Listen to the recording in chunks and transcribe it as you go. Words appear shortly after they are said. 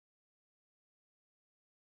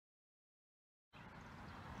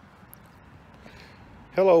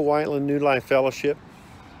Hello, Whiteland New Life Fellowship.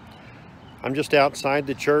 I'm just outside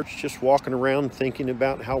the church, just walking around thinking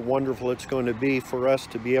about how wonderful it's going to be for us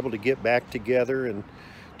to be able to get back together and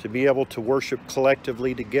to be able to worship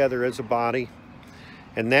collectively together as a body.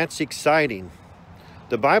 And that's exciting.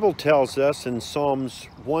 The Bible tells us in Psalms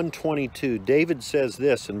 122, David says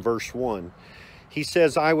this in verse 1. He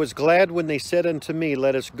says, "I was glad when they said unto me,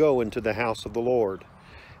 let us go into the house of the Lord."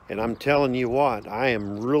 And I'm telling you what, I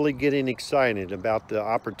am really getting excited about the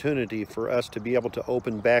opportunity for us to be able to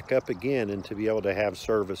open back up again and to be able to have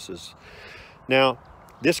services. Now,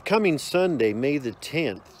 this coming Sunday, May the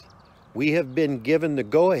 10th, we have been given the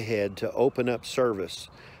go-ahead to open up service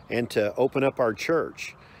and to open up our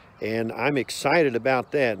church. And I'm excited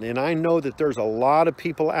about that. And I know that there's a lot of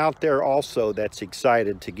people out there also that's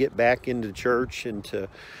excited to get back into church and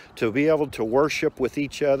to be able to worship with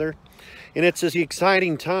each other. And it's an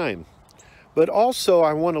exciting time. But also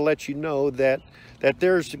I want to let you know that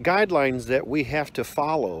there's guidelines that we have to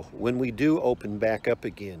follow when we do open back up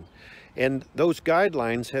again. And those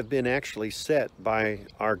guidelines have been actually set by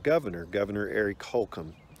our governor, Governor Eric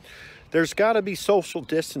Holcomb. There's got to be social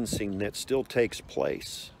distancing that still takes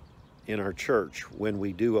place in our church when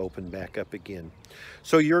we do open back up again.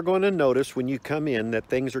 So you're going to notice when you come in that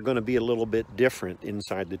things are going to be a little bit different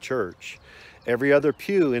inside the church. Every other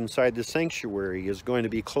pew inside the sanctuary is going to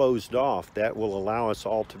be closed off. That will allow us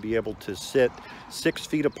all to be able to sit 6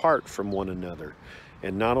 feet apart from one another.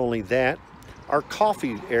 And not only that, our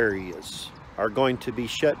coffee areas are going to be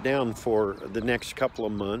shut down for the next couple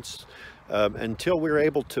of months until we're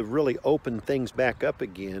able to really open things back up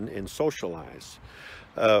again and socialize.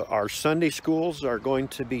 Our Sunday schools are going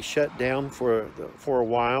to be shut down for a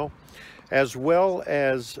while, as well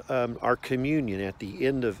as our communion at the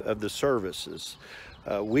end of the services.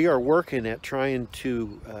 We are working at trying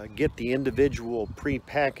to get the individual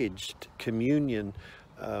pre-packaged communion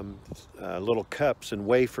little cups and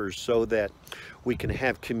wafers so that we can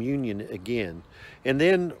have communion again. And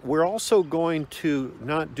then we're also going to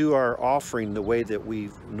not do our offering the way that we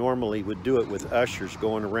normally would do it with ushers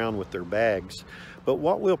going around with their bags. But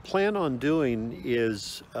what we'll plan on doing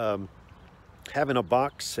is having a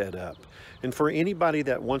box set up. And for anybody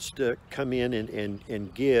that wants to come in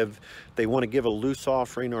and give, they want to give a loose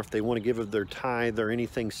offering, or if they want to give of their tithe or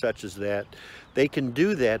anything such as that, they can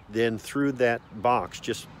do that then through that box.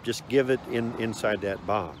 Just give it inside that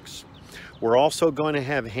box. We're also going to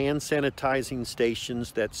have hand sanitizing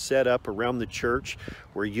stations that's set up around the church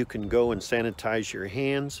where you can go and sanitize your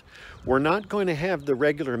hands. We're not going to have the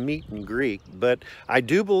regular meet and greet, but I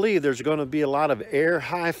do believe there's going to be a lot of air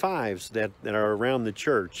high fives that are around the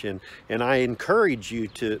church. And I encourage you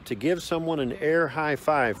to give someone an air high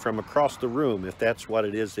five from across the room if that's what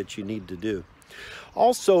it is that you need to do.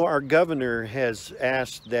 Also, our governor has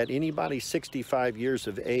asked that anybody 65 years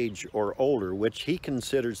of age or older, which he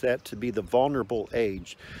considers that to be the vulnerable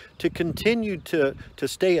age, to continue to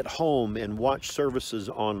stay at home and watch services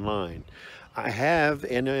online. I have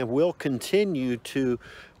and I will continue to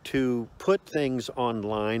put things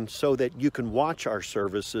online so that you can watch our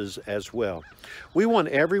services as well. We want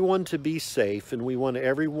everyone to be safe, and we want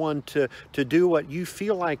everyone to do what you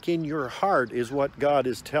feel like in your heart is what God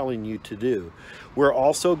is telling you to do. We're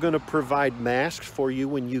also going to provide masks for you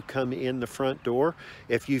when you come in the front door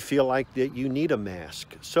if you feel like that you need a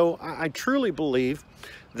mask. So I truly believe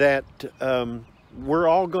that we're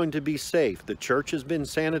all going to be safe. The church has been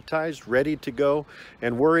sanitized, ready to go,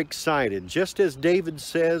 and we're excited. Just as David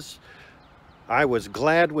says, "I was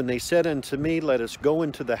glad when they said unto me, let us go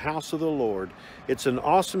into the house of the Lord." It's an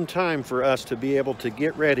awesome time for us to be able to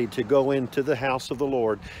get ready to go into the house of the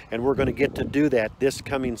Lord, and we're going to get to do that this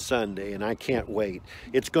coming Sunday, and I can't wait.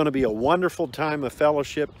 It's going to be a wonderful time of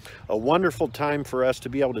fellowship, a wonderful time for us to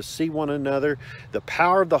be able to see one another. The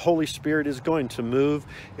power of the Holy Spirit is going to move,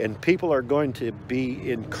 and people are going to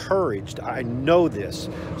be encouraged. I know this.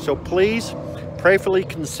 So please, prayerfully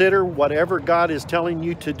consider whatever God is telling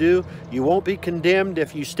you to do. You won't be condemned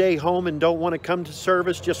if you stay home and don't want to come to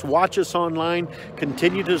service. Just watch us online,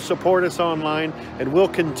 continue to support us online, and we'll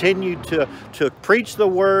continue to preach the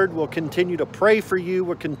word. We'll continue to pray for you.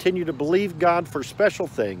 We'll continue to believe God for special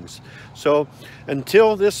things. So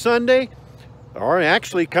until this Sunday, or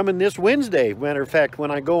actually coming this Wednesday, matter of fact, when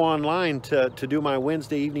I go online to do my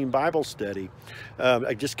Wednesday evening Bible study,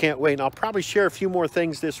 I just can't wait. And I'll probably share a few more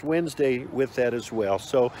things this Wednesday with that as well.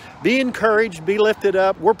 So be encouraged, be lifted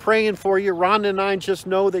up. We're praying for you. Rhonda and I just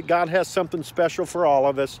know that God has something special for all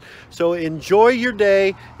of us. So enjoy your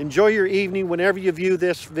day, enjoy your evening whenever you view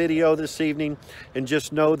this video this evening, and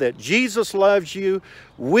just know that Jesus loves you,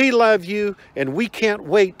 we love you, and we can't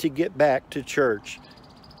wait to get back to church.